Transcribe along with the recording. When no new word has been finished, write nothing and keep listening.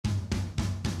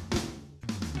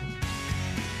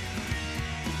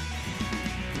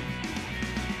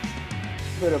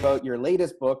bit about your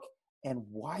latest book and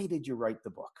why did you write the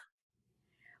book?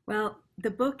 Well, the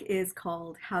book is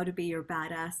called How to Be Your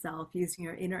Badass Self Using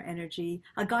Your Inner Energy,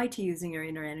 a guide to using your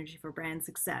inner energy for brand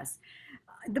success.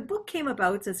 The book came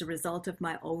about as a result of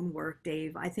my own work,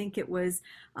 Dave. I think it was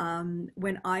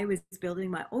when I was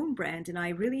building my own brand, and I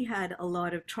really had a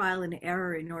lot of trial and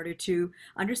error in order to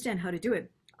understand how to do it.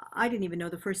 I didn't even know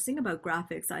the first thing about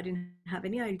graphics. I didn't have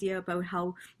any idea about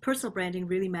how personal branding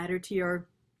really mattered to your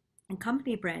and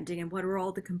company branding and what are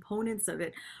all the components of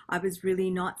it. I was really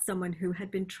not someone who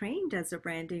had been trained as a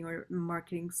branding or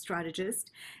marketing strategist.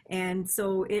 And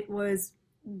so it was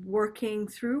working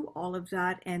through all of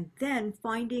that and then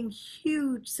finding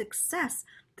huge success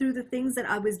through the things that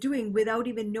I was doing without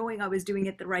even knowing I was doing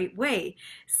it the right way.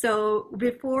 So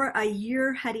before a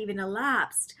year had even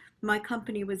elapsed, my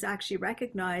company was actually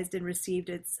recognized and received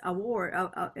its award,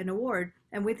 an award.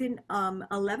 And within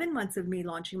 11 months of me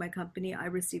launching my company, I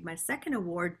received my second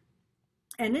award.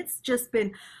 And it's just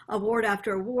been award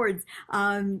after awards.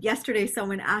 Yesterday,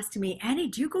 someone asked me, Annie,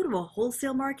 do you go to a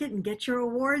wholesale market and get your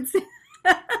awards?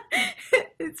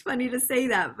 It's funny to say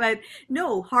that, but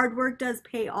no, hard work does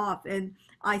pay off. And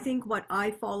I think what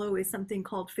I follow is something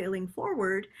called failing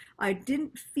forward. I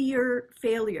didn't fear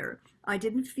failure. I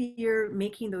didn't fear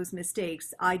making those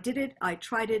mistakes. I did it, I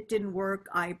tried it, didn't work.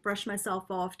 I brushed myself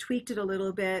off, tweaked it a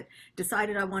little bit,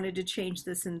 decided I wanted to change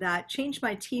this and that, changed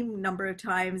my team a number of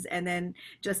times, and then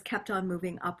just kept on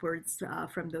moving upwards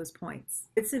from those points.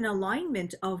 It's an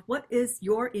alignment of what is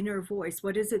your inner voice?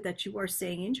 What is it that you are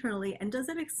saying internally? And does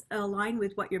it align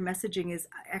with what your messaging is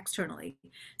externally?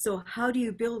 So how do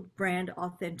you build brand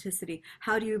authenticity?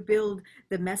 How do you build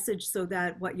the message so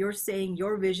that what you're saying,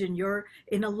 your vision, you're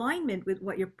in alignment with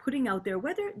what you're putting out there,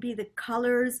 whether it be the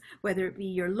colors, whether it be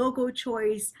your logo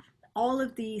choice, all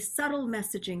of the subtle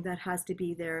messaging that has to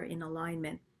be there in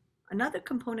alignment. Another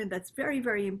component that's very,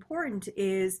 very important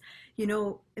is,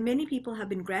 many people have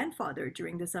been grandfathered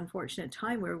during this unfortunate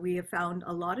time where we have found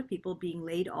a lot of people being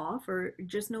laid off or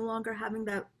just no longer having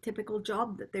that typical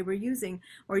job that they were using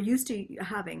or used to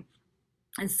having.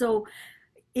 And so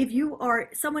if you are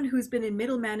someone who's been in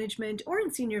middle management or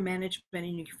in senior management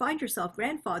and you find yourself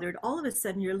grandfathered, all of a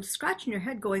sudden you're scratching your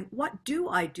head going, what do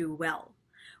I do well?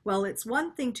 Well, it's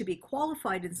one thing to be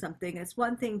qualified in something, it's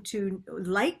one thing to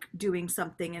like doing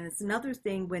something, and it's another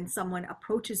thing when someone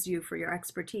approaches you for your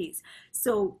expertise.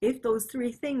 So if those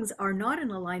three things are not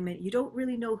in alignment, you don't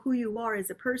really know who you are as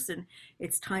a person,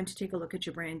 it's time to take a look at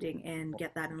your branding and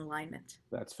get that in alignment.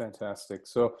 That's fantastic.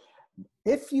 So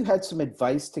if you had some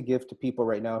advice to give to people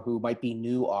right now who might be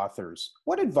new authors,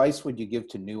 what advice would you give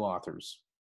to new authors?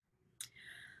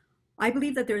 I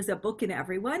believe that there's a book in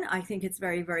everyone. I think it's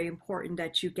very, very important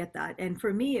that you get that. And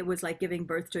for me, it was like giving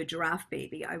birth to a giraffe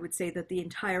baby. I would say that the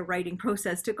entire writing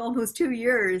process took almost 2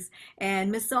 years,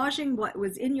 and massaging what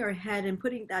was in your head and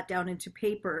putting that down into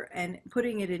paper and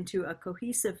putting it into a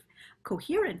cohesive,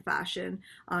 coherent fashion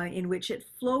in which it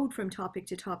flowed from topic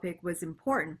to topic was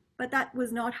important. But that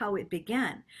was not how it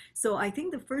began. So I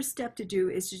think the first step to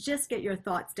do is to just get your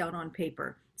thoughts down on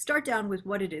paper. Start down with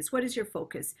what it is. What is your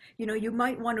focus? You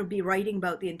might want to be writing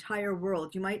about the entire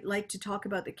world. You might like to talk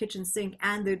about the kitchen sink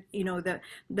and the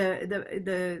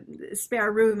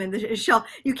spare room and the shelf.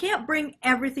 You can't bring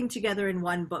everything together in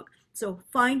one book. So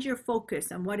find your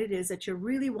focus on what it is that you're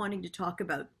really wanting to talk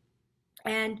about,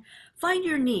 and find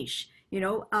your niche.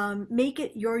 Make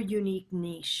it your unique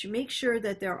niche. Make sure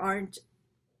that there aren't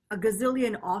a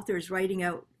gazillion authors writing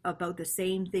out about the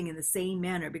same thing in the same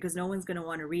manner, because no one's going to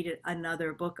want to read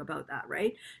another book about that,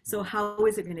 right? So how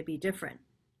is it going to be different?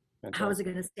 How is it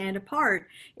going to stand apart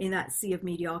in that sea of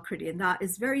mediocrity? And that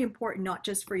is very important, not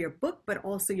just for your book, but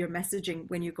also your messaging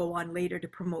when you go on later to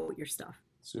promote your stuff.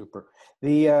 Super.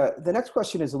 The next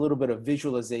question is a little bit of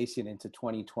visualization into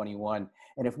 2021.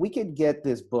 And if we could get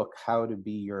this book, How to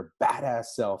Be Your Badass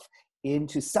Self,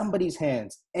 into somebody's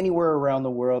hands anywhere around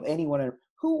the world, anyone,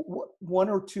 one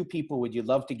or two people would you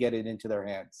love to get it into their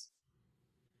hands?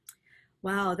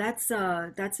 Wow, that's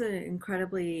an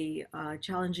incredibly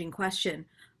challenging question.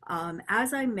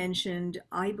 As I mentioned,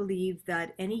 I believe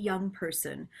that any young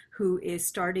person who is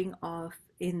starting off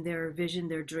in their vision,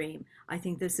 their dream, I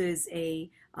think this is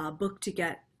a book to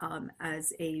get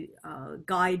as a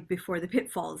guide before the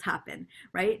pitfalls happen,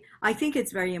 right? I think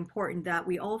it's very important that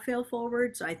we all fail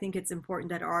forward. So I think it's important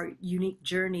that our unique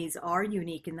journeys are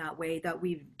unique in that way, that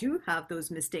we do have those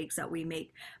mistakes that we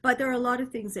make. But there are a lot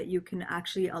of things that you can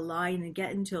actually align and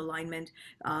get into alignment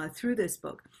through this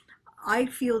book. I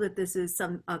feel that this is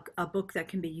a book that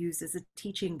can be used as a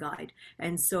teaching guide.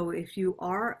 And so if you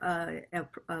are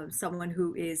someone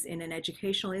who is in an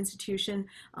educational institution,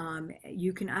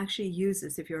 you can actually use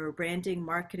this. If you're a branding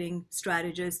marketing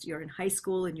strategist, you're in high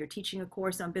school and you're teaching a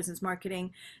course on business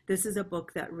marketing, this is a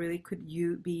book that really could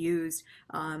be used.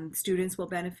 Students will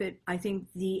benefit. I think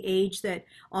the age that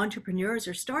entrepreneurs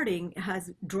are starting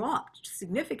has dropped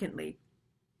significantly.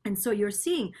 And so you're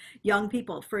seeing young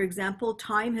people. For example,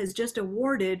 Time has just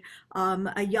awarded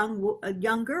a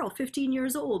young girl, 15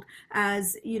 years old,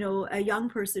 as a young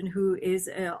person who is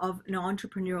of an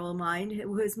entrepreneurial mind,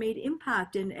 who has made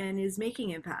impact and is making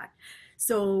impact.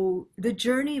 So the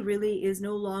journey really is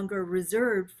no longer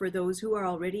reserved for those who are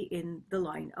already in the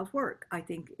line of work. I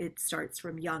think it starts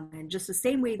from young, and just the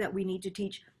same way that we need to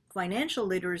teach financial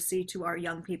literacy to our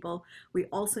young people, we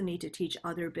also need to teach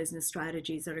other business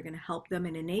strategies that are going to help them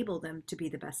and enable them to be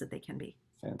the best that they can be.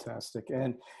 Fantastic.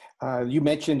 And you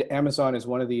mentioned Amazon is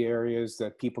one of the areas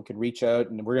that people can reach out,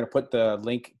 and we're going to put the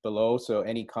link below. So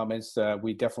any comments,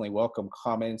 we definitely welcome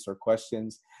comments or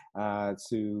questions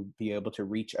to be able to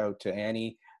reach out to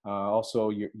Annie. Also,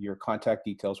 your contact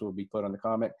details will be put on the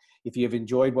comment. If you have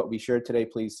enjoyed what we shared today,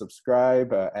 please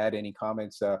subscribe, add any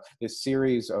comments. This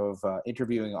series of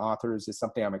interviewing authors is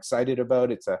something I'm excited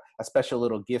about. It's a special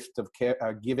little gift of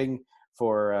giving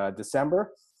for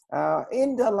December.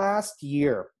 In the last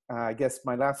year, I guess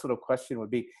my last little question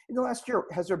would be, in the last year,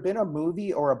 has there been a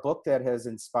movie or a book that has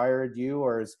inspired you?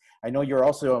 Or I know you're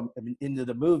also into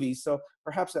the movies, so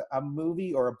perhaps a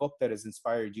movie or a book that has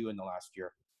inspired you in the last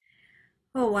year?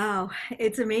 Oh, wow.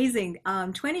 It's amazing.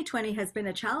 2020 has been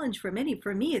a challenge for many.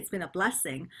 For me, it's been a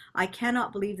blessing. I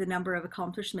cannot believe the number of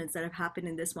accomplishments that have happened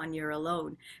in this one year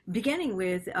alone, beginning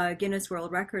with Guinness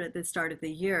World Record at the start of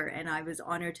the year. And I was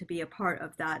honored to be a part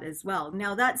of that as well.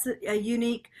 Now, that's a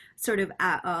unique sort of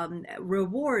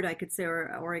reward, I could say,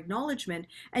 or acknowledgement.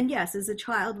 And yes, as a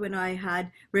child, when I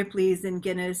had Ripley's and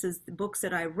Guinness as the books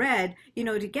that I read,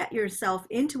 to get yourself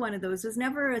into one of those was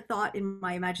never a thought in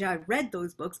my imagination. I read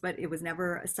those books, but it was never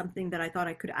something that I thought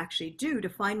I could actually do. To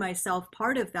find myself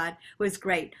part of that was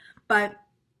great. But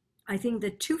I think the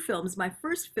two films, my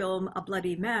first film, A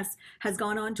Bloody Mess, has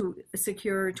gone on to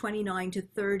secure 29 to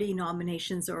 30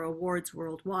 nominations or awards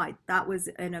worldwide. That was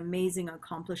an amazing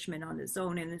accomplishment on its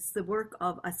own, and it's the work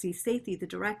of Asif Sethi, the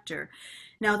director.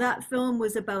 Now, that film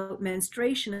was about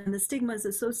menstruation and the stigmas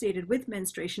associated with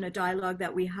menstruation, a dialogue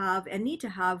that we have and need to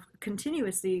have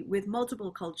continuously with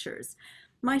multiple cultures.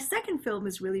 My second film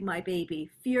is really my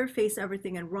baby. Fear, Face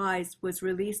Everything, and Rise was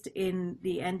released in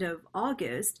the end of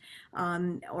August,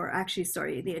 or actually,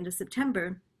 sorry, the end of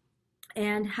September,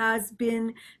 and has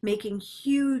been making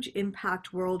huge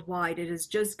impact worldwide. It has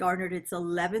just garnered its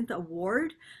 11th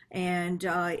award, and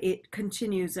it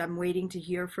continues. I'm waiting to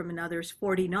hear from another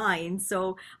 49.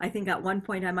 So I think at one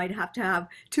point I might have to have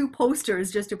two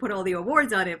posters just to put all the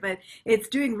awards on it, but it's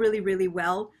doing really, really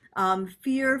well.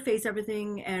 Fear, Face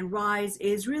Everything, and Rise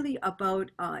is really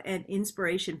about an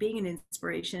inspiration, being an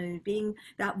inspiration, and being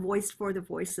that voice for the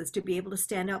voiceless, to be able to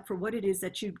stand up for what it is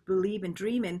that you believe and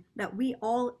dream in, that we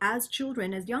all, as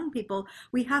children, as young people,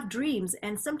 we have dreams,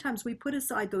 and sometimes we put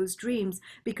aside those dreams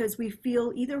because we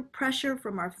feel either pressure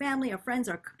from our family, our friends,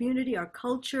 our community, our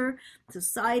culture,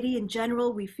 society in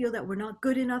general. We feel that we're not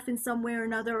good enough in some way or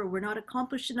another, or we're not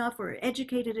accomplished enough or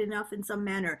educated enough in some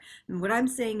manner. And what I'm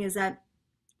saying is that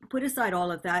put aside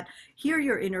all of that, hear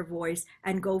your inner voice,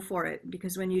 and go for it.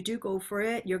 Because when you do go for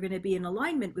it, you're going to be in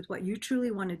alignment with what you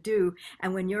truly want to do.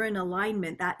 And when you're in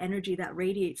alignment, that energy that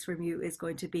radiates from you is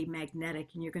going to be magnetic,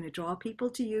 and you're going to draw people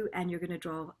to you, and you're going to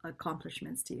draw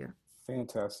accomplishments to you.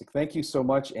 Fantastic. Thank you so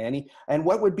much, Annie. And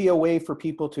what would be a way for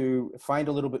people to find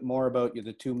a little bit more about you,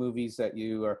 the two movies that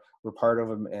you were part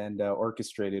of and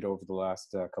orchestrated over the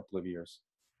last couple of years?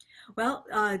 Well,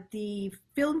 the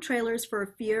film trailers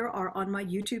for Fear are on my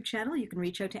YouTube channel. You can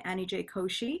reach out to Annie J.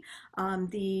 Koshy.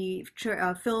 The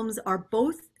films are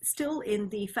both still in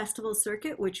the festival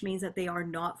circuit, which means that they are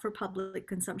not for public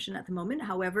consumption at the moment.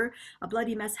 However, A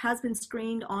Bloody Mess has been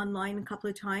screened online a couple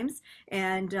of times,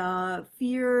 and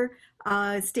Fear,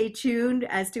 stay tuned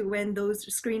as to when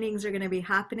those screenings are going to be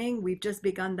happening. We've just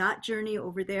begun that journey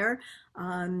over there.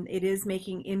 It is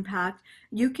making impact.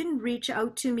 You can reach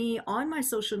out to me on my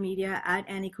social media at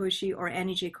Annie Koshy or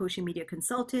Annie J. Koshy Media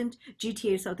Consultant.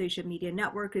 GTA South Asia Media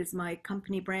Network is my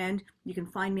company brand. You can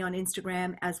find me on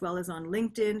Instagram as well as on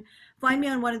LinkedIn. Find me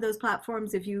on one of those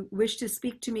platforms. If you wish to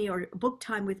speak to me or book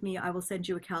time with me, I will send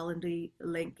you a Calendly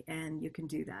link, and you can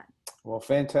do that. Well,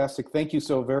 fantastic. Thank you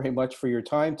so very much for your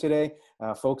time today.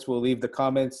 Folks, we'll leave the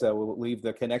comments, we'll leave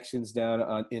the connections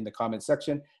down in the comment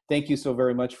section. Thank you so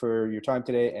very much for your time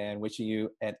today, and wishing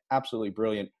you an absolutely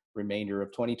brilliant remainder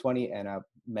of 2020 and a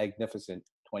magnificent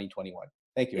 2021.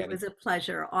 Thank you, It Annie. was a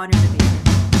pleasure, honor to be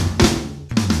here.